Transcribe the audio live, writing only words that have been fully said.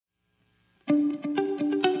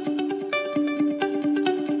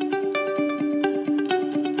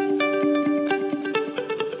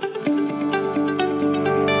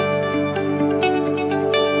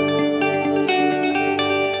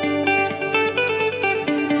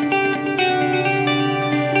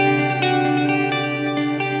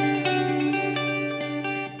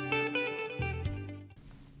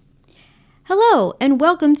and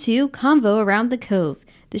welcome to Convo Around the Cove,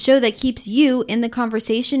 the show that keeps you in the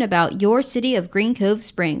conversation about your city of Green Cove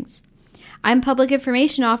Springs. I'm Public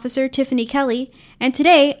Information Officer Tiffany Kelly, and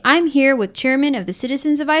today I'm here with Chairman of the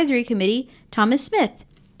Citizens Advisory Committee, Thomas Smith.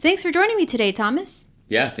 Thanks for joining me today, Thomas.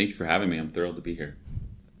 Yeah, thank you for having me. I'm thrilled to be here.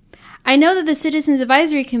 I know that the Citizens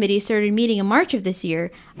Advisory Committee started meeting in March of this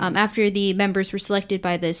year, after the members were selected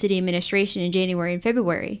by the city administration in January and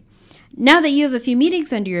February. Now that you have a few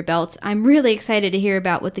meetings under your belts, I'm really excited to hear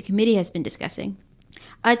about what the committee has been discussing.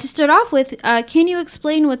 To start off with, can you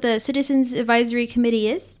explain what the Citizens Advisory Committee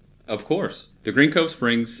is? Of course. The Green Cove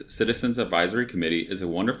Springs Citizens Advisory Committee is a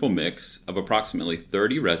wonderful mix of approximately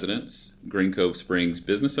 30 residents, Green Cove Springs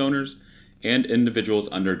business owners, and individuals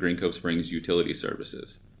under Green Cove Springs utility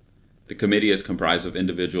services. The committee is comprised of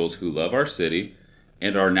individuals who love our city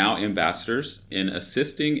and are now ambassadors in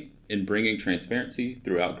assisting in bringing transparency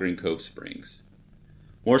throughout Green Cove Springs.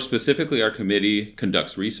 More specifically, our committee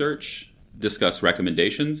conducts research, discusses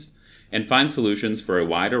recommendations, and finds solutions for a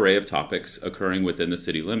wide array of topics occurring within the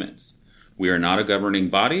city limits. We are not a governing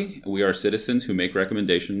body. We are citizens who make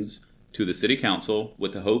recommendations to the city council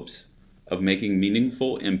with the hopes of making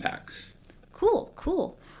meaningful impacts.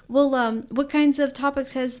 Cool. Well, what kinds of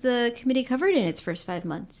topics has the committee covered in its first 5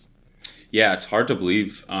 months? Yeah, it's hard to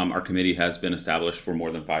believe our committee has been established for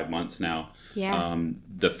more than 5 months now. Yeah.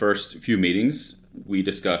 The first few meetings, we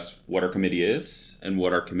discussed what our committee is and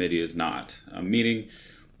what our committee is not. Meaning,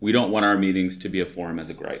 we don't want our meetings to be a forum as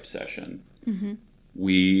a gripe session. Mm-hmm.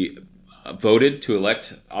 We voted to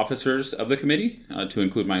elect officers of the committee, to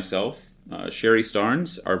include myself, Sherry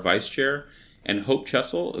Starnes, our vice chair, and Hope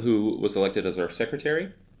Chessel, who was elected as our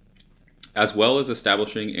secretary, as well as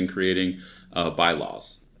establishing and creating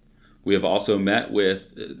bylaws. We have also met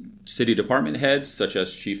with city department heads such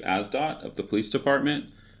as Chief Asdot of the Police Department,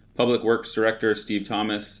 Public Works Director Steve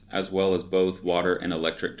Thomas, as well as both water and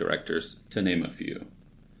electric directors, to name a few.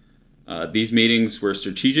 These meetings were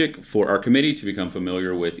strategic for our committee to become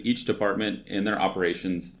familiar with each department and their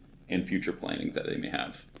operations and future planning that they may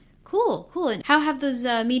have. Cool. And how have those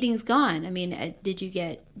meetings gone? I mean, did you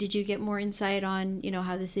get more insight on,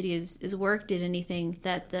 how the city is worked? Did anything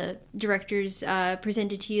that the directors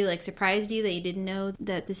presented to you surprised you that you didn't know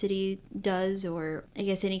that the city does, or I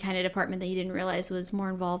guess any kind of department that you didn't realize was more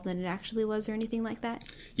involved than it actually was, or anything like that?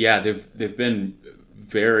 Yeah, they've been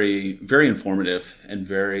very, very informative and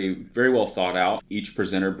very, very well thought out. Each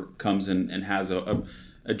presenter comes in and has a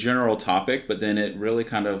general topic, but then it really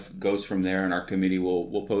kind of goes from there, and our committee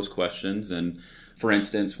will pose questions. And for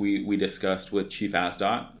instance, we discussed with Chief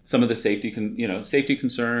Asdot some of the safety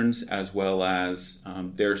concerns, as well as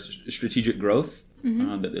their strategic growth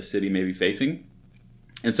that the city may be facing,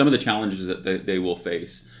 and some of the challenges that they will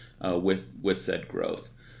face with said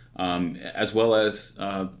growth, as well as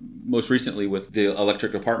most recently with the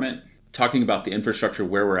electric department, talking about the infrastructure,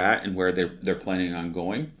 where we're at and where they're planning on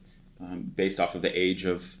going. Based off of the age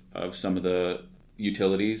of some of the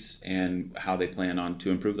utilities and how they plan on to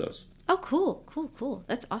improve those. Oh, cool.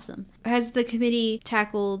 That's awesome. Has the committee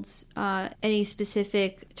tackled any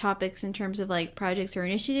specific topics in terms of projects or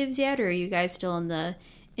initiatives yet, or are you guys still in the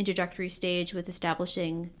introductory stage with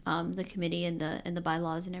establishing the committee and the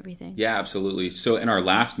bylaws and everything? Yeah, absolutely. So in our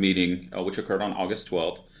last meeting, which occurred on August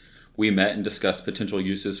 12th, we met and discussed potential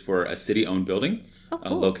uses for a city-owned building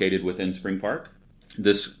located within Spring Park.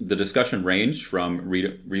 The discussion ranged from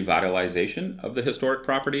revitalization of the historic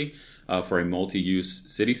property for a multi-use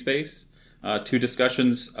city space to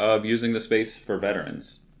discussions of using the space for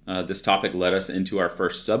veterans. This topic led us into our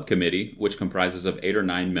first subcommittee, which comprises of 8 or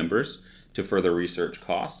 9 members, to further research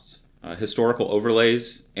costs, historical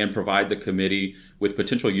overlays, and provide the committee with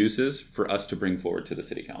potential uses for us to bring forward to the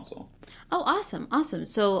city council. Oh, awesome.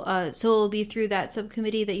 So it'll be through that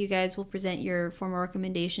subcommittee that you guys will present your formal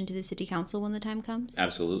recommendation to the city council when the time comes?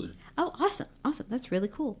 Absolutely. Oh, awesome. That's really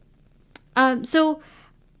cool. So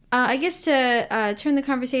I guess to turn the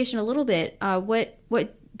conversation a little bit,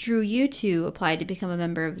 what drew you to apply to become a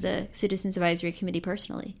member of the Citizens Advisory Committee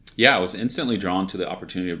personally? Yeah, I was instantly drawn to the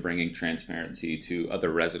opportunity of bringing transparency to other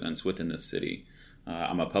residents within the city.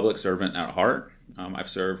 I'm a public servant at heart. I've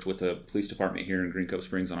served with the police department here in Green Cove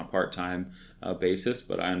Springs on a part-time basis,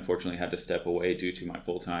 but I unfortunately had to step away due to my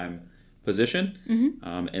full-time position.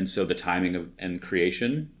 Mm-hmm. And so the timing and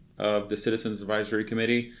creation of the Citizens Advisory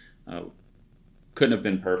Committee couldn't have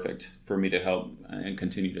been perfect for me to help and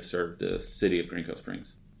continue to serve the city of Green Cove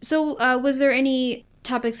Springs. So was there any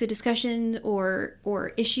topics of discussion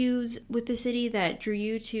or issues with the city that drew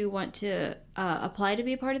you to want to apply to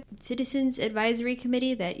be a part of the Citizens Advisory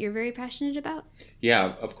Committee that you're very passionate about?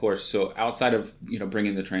 Yeah, of course. So outside of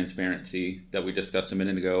bringing the transparency that we discussed a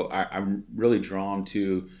minute ago, I'm really drawn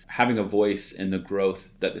to having a voice in the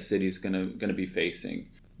growth that the city is going to be facing.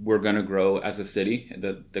 We're going to grow as a city.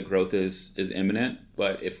 The growth is imminent,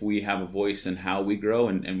 but if we have a voice in how we grow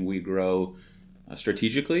and we grow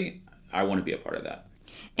strategically, I want to be a part of that.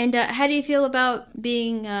 And how do you feel about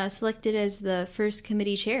being selected as the first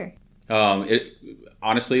committee chair?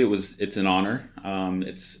 Honestly, it's an honor.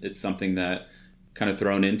 It's something that kind of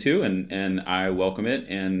thrown into, and I welcome it,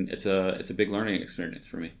 and it's a big learning experience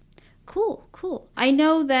for me. Cool. I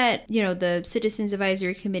know that the Citizens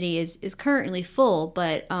Advisory Committee is currently full,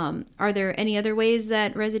 but are there any other ways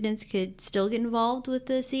that residents could still get involved with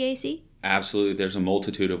the CAC? Absolutely. There's a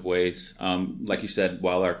multitude of ways. Like you said,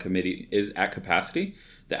 while our committee is at capacity,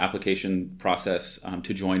 the application process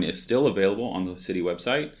to join is still available on the city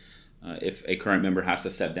website. If a current member has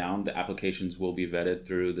to step down, the applications will be vetted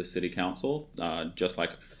through the city council, just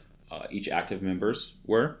like each active members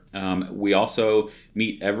were. We also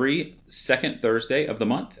meet every second Thursday of the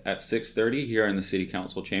month at 6:30 here in the city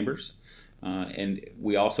council chambers. And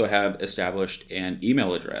we also have established an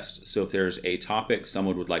email address. So if there's a topic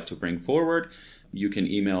someone would like to bring forward, you can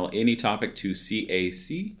email any topic to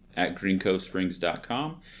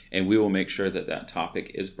cac@greencovesprings.com, and we will make sure that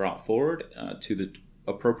topic is brought forward to the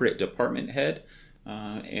appropriate department head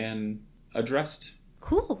and addressed.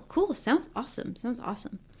 Cool. Sounds awesome.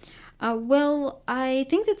 Well, I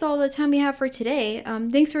think that's all the time we have for today.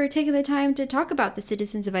 Thanks for taking the time to talk about the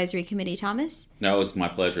Citizens Advisory Committee, Thomas. No, it was my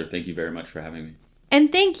pleasure. Thank you very much for having me.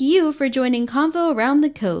 And thank you for joining Convo Around the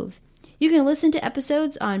Cove. You can listen to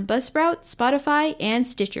episodes on Buzzsprout, Spotify, and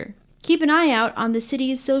Stitcher. Keep an eye out on the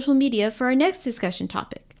city's social media for our next discussion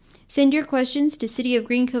topic. Send your questions to City of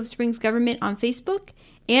Green Cove Springs Government on Facebook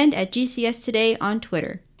and at GCS Today on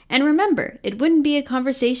Twitter. And remember, it wouldn't be a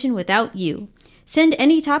conversation without you. Send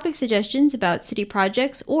any topic suggestions about city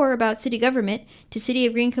projects or about city government to City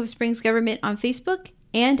of Green Cove Springs Government on Facebook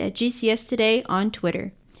and at GCS Today on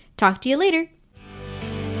Twitter. Talk to you later.